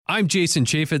I'm Jason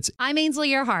Chaffetz. I'm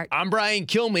Ainsley Earhart. I'm Brian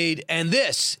Kilmeade, and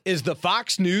this is the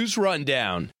Fox News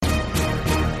Rundown.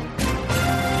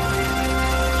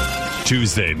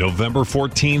 Tuesday, November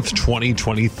 14th,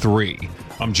 2023.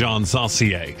 I'm John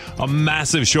Saucier. A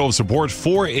massive show of support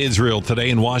for Israel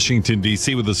today in Washington,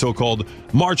 D.C. with the so-called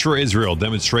March for Israel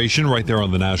demonstration right there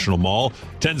on the National Mall.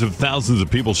 Tens of thousands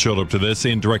of people showed up to this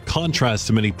in direct contrast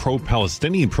to many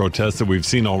pro-Palestinian protests that we've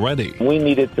seen already. We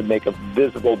needed to make a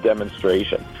visible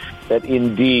demonstration that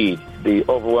indeed the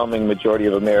overwhelming majority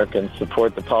of Americans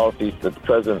support the policies that the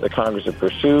President and the Congress have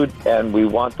pursued, and we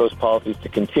want those policies to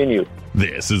continue.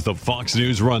 This is the Fox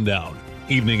News Rundown,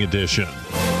 Evening Edition.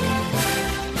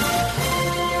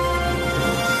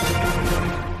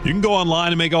 You can go online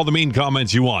and make all the mean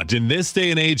comments you want. In this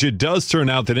day and age, it does turn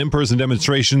out that in-person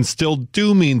demonstrations still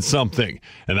do mean something.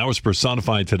 And that was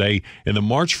personified today in the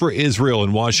March for Israel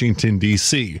in Washington,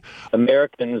 D.C.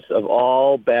 Americans of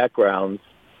all backgrounds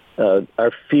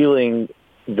are feeling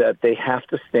that they have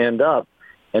to stand up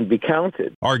and be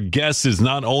counted. Our guest is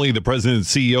not only the president and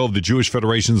CEO of the Jewish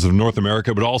Federations of North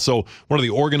America, but also one of the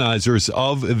organizers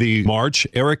of the march,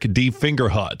 Eric D.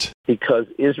 Fingerhut. Because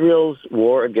Israel's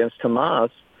war against Hamas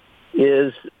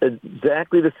is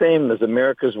exactly the same as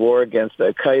America's war against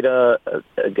Al-Qaeda,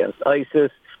 against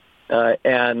ISIS,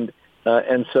 and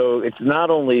so it's not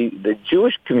only the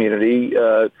Jewish community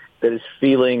that is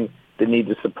feeling the need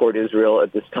to support Israel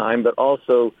at this time, but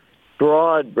also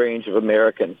broad range of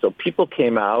Americans. So people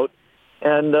came out,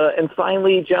 and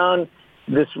finally, John,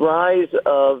 this rise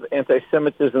of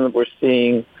anti-Semitism that we're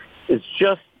seeing is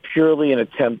just purely an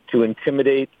attempt to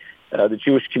intimidate the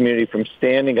Jewish community from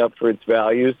standing up for its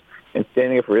values and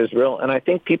standing up for Israel. And I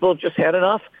think people have just had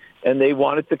enough, and they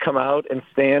wanted to come out and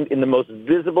stand in the most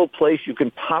visible place you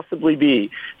can possibly be,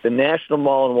 the National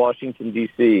Mall in Washington,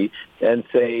 D.C., and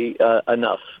say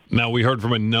enough. Now, we heard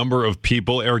from a number of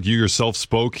people. Eric, you yourself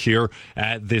spoke here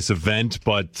at this event,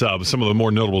 but some of the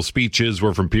more notable speeches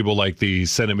were from people like the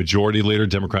Senate Majority Leader,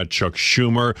 Democrat Chuck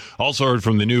Schumer. Also heard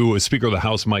from the new Speaker of the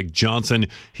House, Mike Johnson.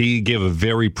 He gave a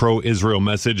very pro-Israel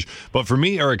message. But for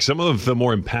me, Eric, some of the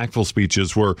more impactful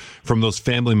speeches were from those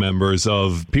family members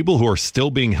of people who are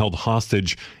still being held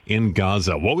hostage in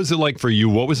Gaza. What was it like for you?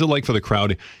 What was it like for the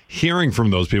crowd hearing from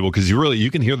those people? Because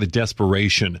you can hear the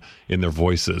desperation in their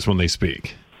voices when they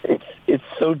speak. It's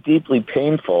so deeply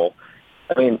painful.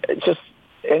 I mean, just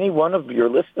any one of your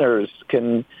listeners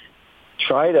can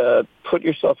try to put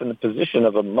yourself in the position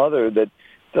of a mother that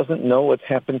doesn't know what's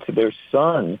happened to their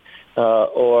son,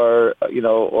 or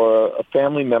a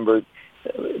family member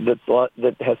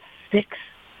that has 6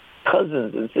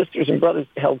 cousins and sisters and brothers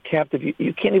held captive.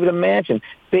 You can't even imagine.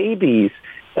 Babies.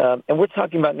 And we're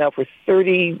talking about now for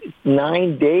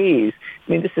 39 days.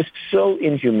 I mean, this is so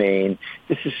inhumane.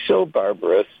 This is so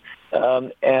barbarous.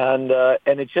 And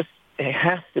it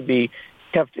has to be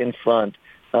kept in front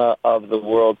of the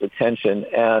world's attention.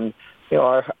 And,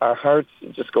 our hearts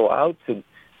just go out to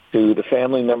the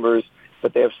family members,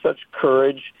 but they have such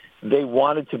courage. They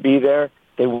wanted to be there.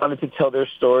 They wanted to tell their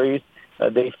stories.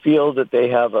 They feel that they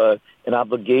have an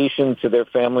obligation to their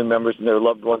family members and their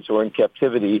loved ones who are in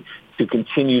captivity to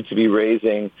continue to be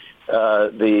raising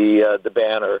the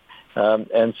banner.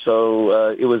 And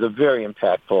so it was a very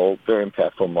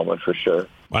impactful moment for sure.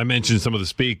 I mentioned some of the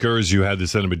speakers. You had the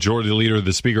Senate Majority Leader,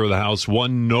 the Speaker of the House.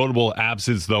 One notable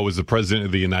absence, though, was the President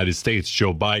of the United States,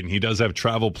 Joe Biden. He does have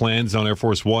travel plans on Air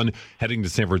Force One heading to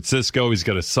San Francisco. He's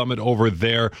got a summit over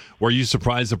there. Were you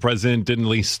surprised the President didn't at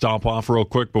least stop off real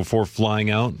quick before flying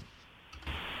out?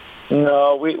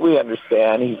 No, we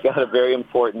understand. He's got a very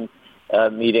important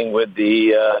meeting with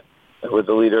the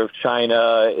leader of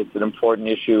China. It's an important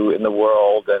issue in the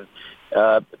world, and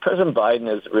President Biden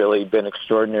has really been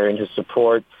extraordinary in his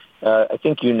support. I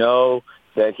think you know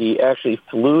that he actually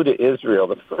flew to Israel,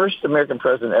 the first American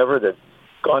president ever that's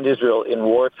gone to Israel in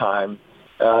wartime,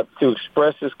 to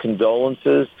express his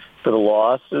condolences for the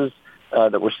losses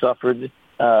that were suffered,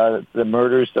 the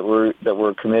murders that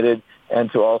were committed,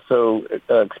 and to also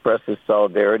express his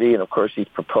solidarity. And of course, he's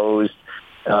proposed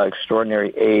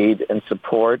extraordinary aid and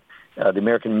support. The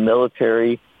American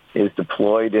military is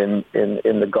deployed in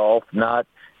the Gulf, not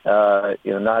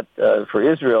for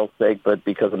Israel's sake, but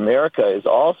because America is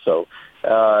also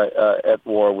at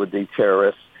war with the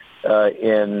terrorists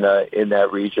in that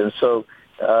region. So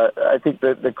I think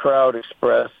that the crowd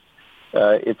expressed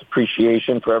its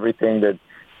appreciation for everything that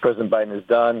President Biden has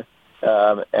done,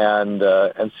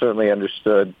 and certainly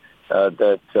understood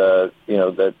that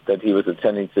he was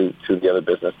attending to the other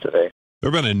business today. There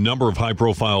have been a number of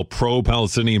high-profile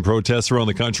pro-Palestinian protests around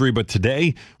the country, but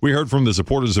today we heard from the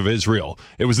supporters of Israel.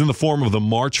 It was in the form of the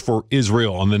March for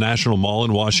Israel on the National Mall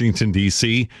in Washington,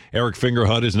 D.C. Eric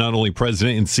Fingerhut is not only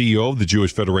president and CEO of the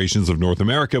Jewish Federations of North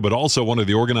America, but also one of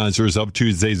the organizers of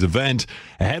Tuesday's event.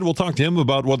 Ahead, we'll talk to him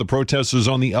about what the protesters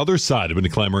on the other side have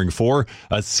been clamoring for,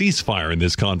 a ceasefire in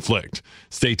this conflict.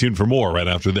 Stay tuned for more right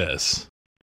after this.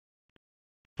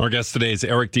 Our guest today is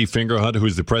Eric D. Fingerhut, who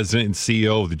is the president and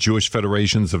CEO of the Jewish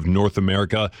Federations of North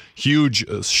America. Huge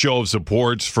show of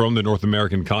support from the North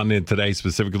American continent today,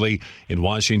 specifically in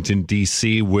Washington,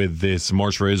 D.C., with this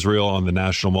March for Israel on the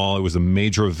National Mall. It was a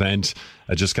major event.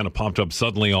 It just kind of popped up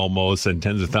suddenly almost, and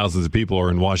tens of thousands of people are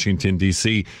in Washington,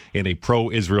 D.C. in a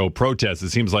pro-Israel protest.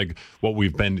 It seems like what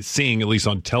we've been seeing, at least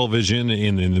on television,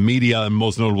 in the media, and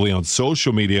most notably on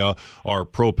social media, are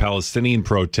pro-Palestinian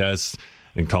protests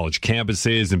in college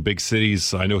campuses in big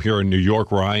cities. I know here in New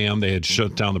York, where I am, they had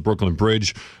shut down the Brooklyn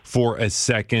Bridge for a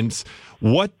second.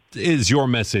 What is your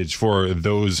message for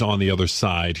those on the other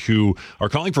side who are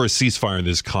calling for a ceasefire in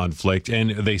this conflict?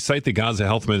 And they cite the Gaza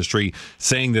Health Ministry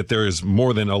saying that there is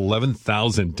more than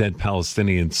 11,000 dead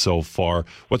Palestinians so far.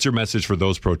 What's your message for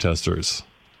those protesters?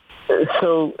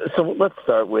 So let's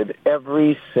start with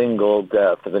every single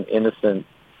death of an innocent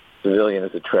civilian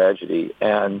is a tragedy.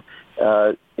 And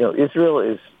Israel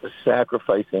is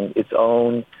sacrificing its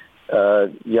own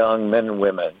young men and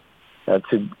women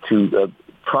to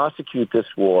prosecute this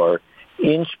war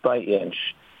inch by inch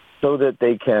so that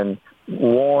they can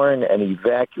warn and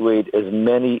evacuate as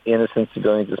many innocent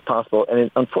civilians as possible. And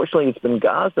unfortunately, it's been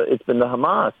Gaza, it's been the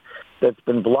Hamas that's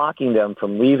been blocking them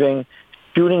from leaving,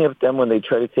 shooting at them when they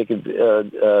try to take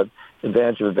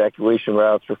advantage of evacuation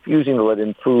routes, refusing to let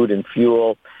in food and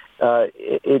fuel.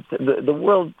 The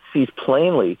world sees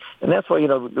plainly, and that's why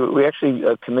we actually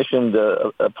commissioned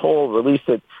a poll, released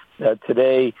it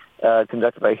today,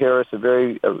 conducted by Harris, a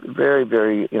very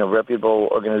reputable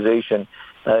organization,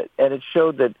 and it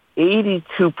showed that 82%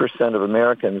 of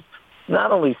Americans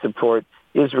not only support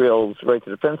Israel's right to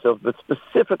defend itself, but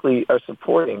specifically are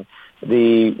supporting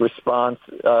the response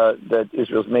that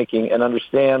Israel's making and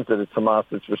understands that it's Hamas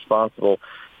that's responsible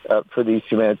for these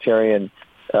humanitarian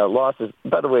losses.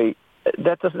 By the way,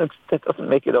 that doesn't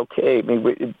make it okay. I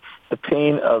mean, the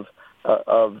pain of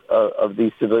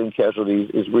these civilian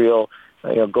casualties is real.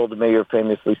 Golda Meir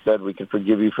famously said, "We can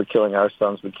forgive you for killing our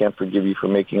sons. We can't forgive you for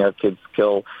making our kids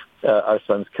our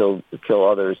sons kill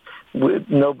others."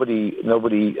 Nobody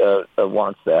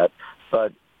wants that.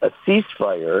 But a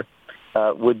ceasefire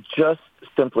would just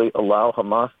simply allow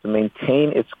Hamas to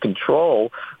maintain its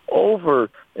control over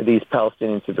these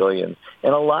Palestinian civilians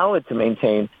and allow it to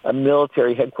maintain a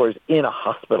military headquarters in a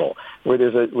hospital where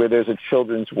there's a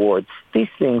children's ward. These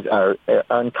things are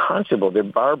unconscionable. They're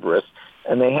barbarous,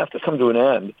 and they have to come to an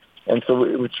end. And so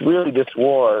it's really this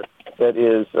war that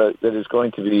is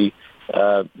going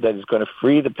to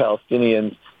free the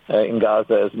Palestinians in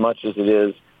Gaza as much as it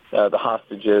is the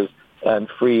hostages, and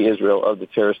free Israel of the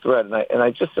terrorist threat. And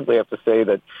I just simply have to say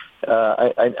that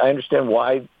I understand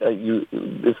why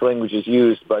this language is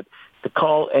used, but to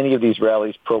call any of these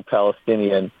rallies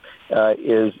pro-Palestinian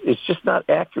is just not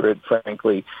accurate,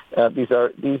 frankly. These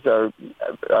are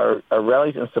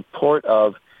rallies in support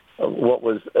of what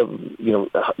was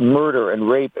murder and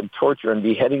rape and torture and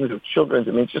beheadings of children.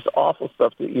 I mean, it's just awful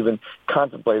stuff to even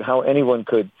contemplate. How anyone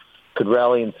could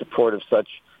rally in support of such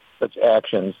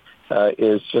actions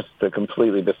is just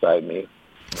completely beside me.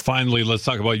 Finally, let's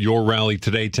talk about your rally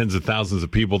today. Tens of thousands of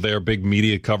people there, big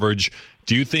media coverage.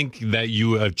 Do you think that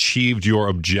you achieved your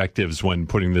objectives when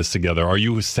putting this together? Are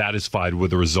you satisfied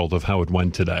with the result of how it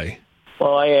went today?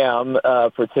 Well, I am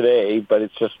for today, but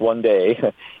it's just one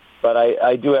day. But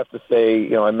I do have to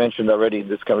say, I mentioned already in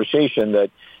this conversation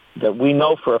that we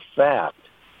know for a fact,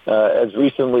 as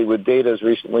recently with data as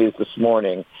recently as this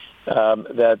morning,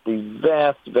 that the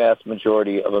vast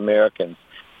majority of Americans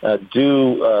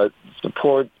do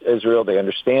support Israel. They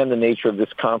understand the nature of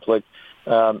this conflict,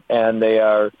 and they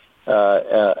are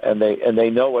and they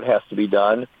know what has to be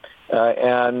done.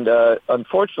 And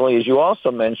unfortunately, as you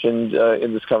also mentioned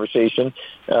in this conversation,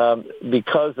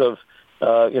 because of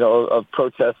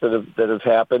protests that have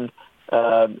happened,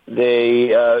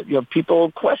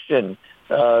 people question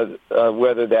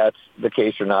whether that's the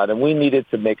case or not. And we needed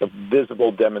to make a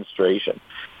visible demonstration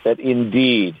that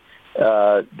indeed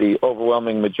the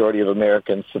overwhelming majority of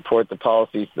Americans support the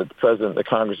policies that the President and the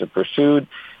Congress have pursued,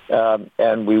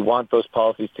 and we want those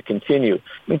policies to continue.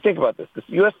 I mean, think about this. The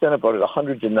U.S. Senate voted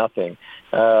 100-0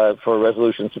 for a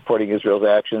resolution supporting Israel's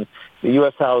actions. The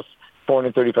U.S. House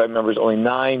 435 members, only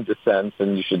 9 dissents,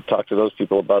 and you should talk to those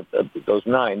people about those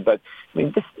 9. But I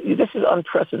mean, this is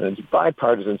unprecedented. It's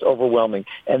bipartisan. It's overwhelming,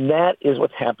 and that is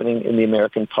what's happening in the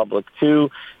American public too.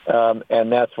 And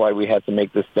that's why we had to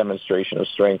make this demonstration of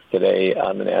strength today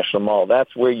on the National Mall.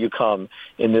 That's where you come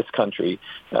in this country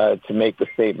to make the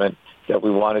statement that we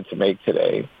wanted to make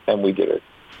today, and we did it.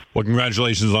 Well,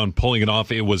 congratulations on pulling it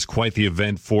off. It was quite the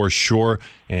event for sure,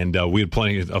 and we had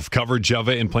plenty of coverage of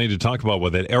it and plenty to talk about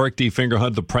with it. Eric D.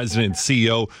 Fingerhut, the president and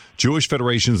CEO, Jewish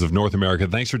Federations of North America.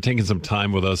 Thanks for taking some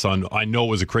time with us on, I know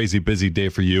it was a crazy busy day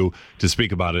for you, to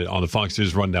speak about it on the Fox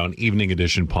News Rundown Evening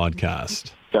Edition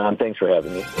podcast. John, thanks for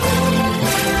having me.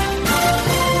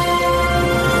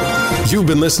 You've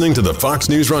been listening to the Fox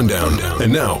News Rundown.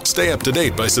 And now, stay up to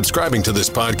date by subscribing to this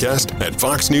podcast at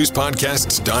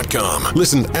foxnewspodcasts.com.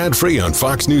 Listen ad-free on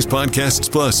Fox News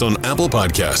Podcasts Plus on Apple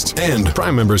Podcasts. And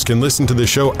Prime members can listen to the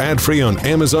show ad-free on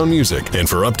Amazon Music. And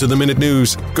for up-to-the-minute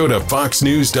news, go to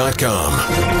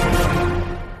foxnews.com.